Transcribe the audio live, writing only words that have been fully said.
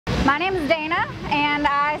My name is Dana, and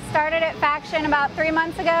I started at Faction about 3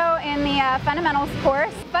 months ago in the fundamentals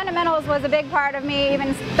course. Fundamentals was a big part of me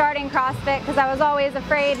even starting CrossFit because I was always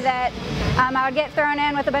afraid that I would get thrown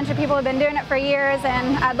in with a bunch of people who have been doing it for years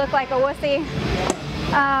and I'd look like a wussy.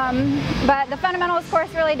 But the fundamentals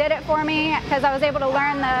course really did it for me because I was able to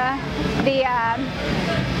learn the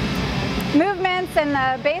movements and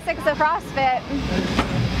the basics of CrossFit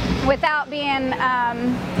without being,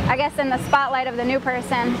 I guess, in the spotlight of the new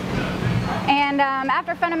person. And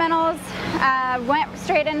after fundamentals, went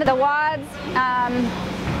straight into the WODs,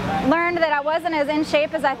 learned that I wasn't as in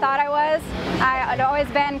shape as I thought I was. I'd always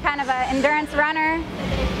been kind of an endurance runner,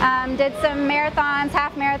 did some marathons,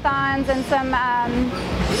 half marathons, and some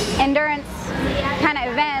endurance kind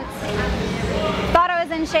of events. Thought I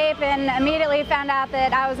was in shape and immediately found out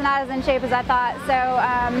that I was not as in shape as I thought. So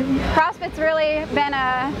CrossFit's really been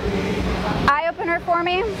an eye-opener for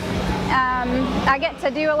me. I get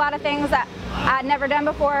to do a lot of things that I'd never done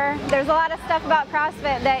before. There's a lot of stuff about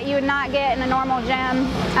CrossFit that you would not get in a normal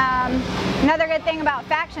gym. Another good thing about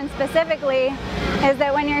Faction specifically is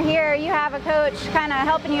that when you're here, you have a coach kind of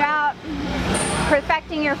helping you out,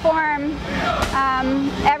 perfecting your form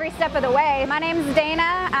every step of the way. My name is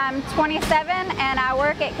Dana, I'm 27 and I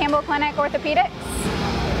work at Campbell Clinic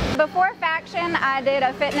Orthopedics. Before Faction, I did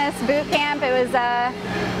a fitness boot camp. It was a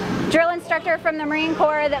drill instructor from the Marine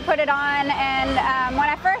Corps that put it on, and when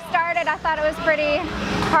I first started I thought it was pretty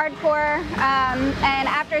hardcore, and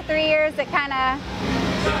after 3 years it kind of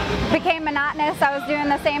became monotonous. I was doing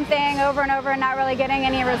the same thing over and over and not really getting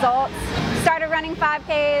any results. Started running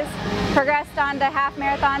 5Ks, progressed on to half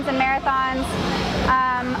marathons and marathons.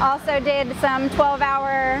 Also did some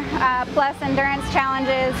 12-hour plus endurance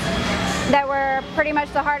challenges that were pretty much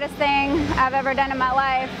the hardest thing I've ever done in my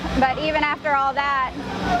life. But even after all that,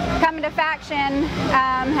 coming to Faction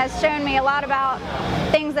has shown me a lot about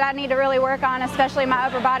things that I need to really work on, especially my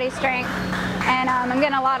upper body strength. And I'm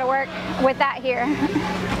getting a lot of work with that here.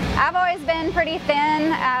 I've always been pretty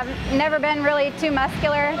thin. I've never been really too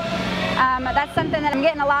muscular. That's something that I'm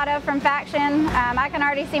getting a lot of from Faction. I can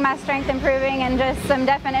already see my strength improving and just some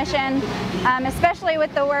definition, especially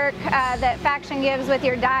with the work that Faction gives with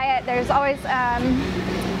your diet. There's always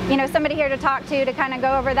you know, somebody here to talk to kind of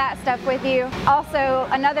go over that stuff with you. Also,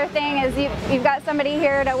 another thing is you've got somebody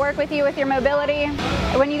here to work with you with your mobility.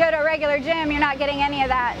 When you go to a regular gym, you're not getting any of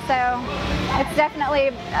that, so it's definitely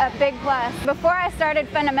a big plus. Before I started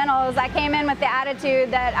fundamentals, I came in with the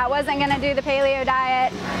attitude that I wasn't going to do the paleo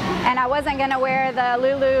diet and I wasn't going to wear the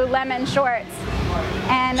Lululemon shorts.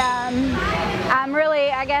 And I'm really,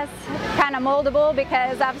 I guess, kind of moldable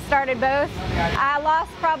because I've started both. I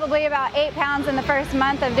lost probably about 8 pounds in the first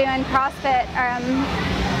month of doing CrossFit,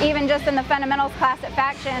 even just in the fundamentals class at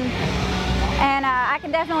Faction. And I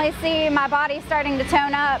can definitely see my body starting to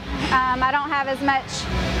tone up. I don't have as much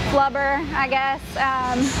flubber, I guess.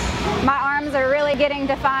 My arms are really getting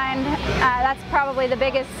defined. That's probably the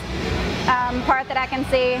biggest part that I can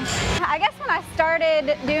see. I guess when I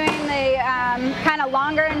started doing the kind of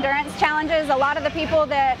longer endurance challenges, a lot of the people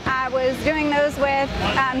that I was doing those with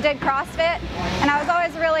did CrossFit, and I was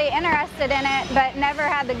always really interested in it but never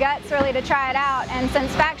had the guts really to try it out. And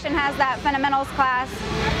since Faction has that fundamentals class,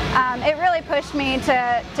 it really pushed me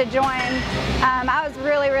to join. I was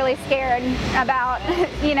really scared about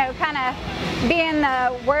you know, kind of being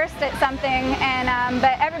the worst at something, and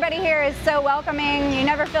but everybody here is so welcoming. You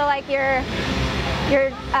never feel like you're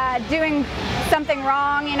doing something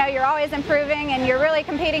wrong. You know, you're always improving and you're really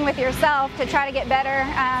competing with yourself to try to get better,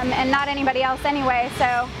 and not anybody else anyway.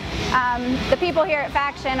 So the people here at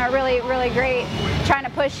Faction are really great, trying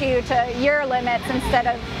to push you to your limits instead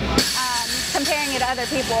of comparing you to other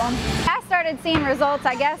people. I started seeing results,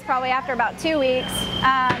 I guess, probably after about 2 weeks,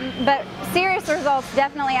 but serious results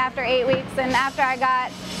definitely after 8 weeks and after I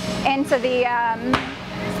got into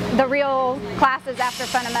the real classes after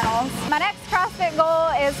fundamentals. My next CrossFit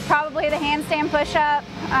goal is probably the handstand push-up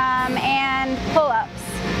and pull-ups.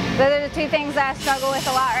 Those are the two things that I struggle with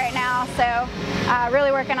a lot right now, so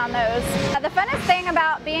really working on those. The funnest thing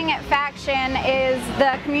about being at Faction is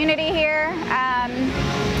the community here.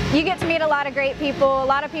 You get to meet a lot of great people, a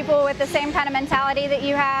lot of people with the same kind of mentality that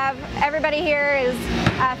you have. Everybody here is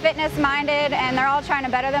fitness minded and they're all trying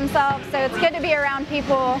to better themselves, so it's good to be around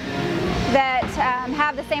people that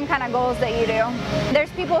have the same kind of goals that you do.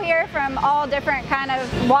 There's people here from all different kind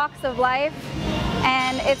of walks of life,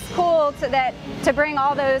 and it's cool to bring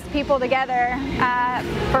all those people together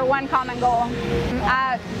for one common goal.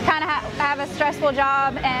 I kind of have a stressful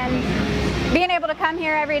job, and being able to come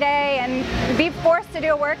here every day and be forced to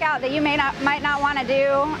do a workout that you might not want to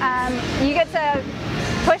do, you get to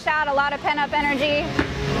push out a lot of pent-up energy,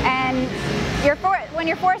 and when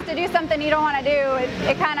you're forced to do something you don't want to do,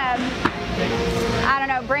 it kind of, I don't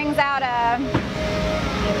know, brings out a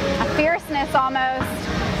fierceness almost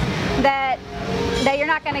that you're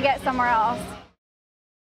not going to get somewhere else.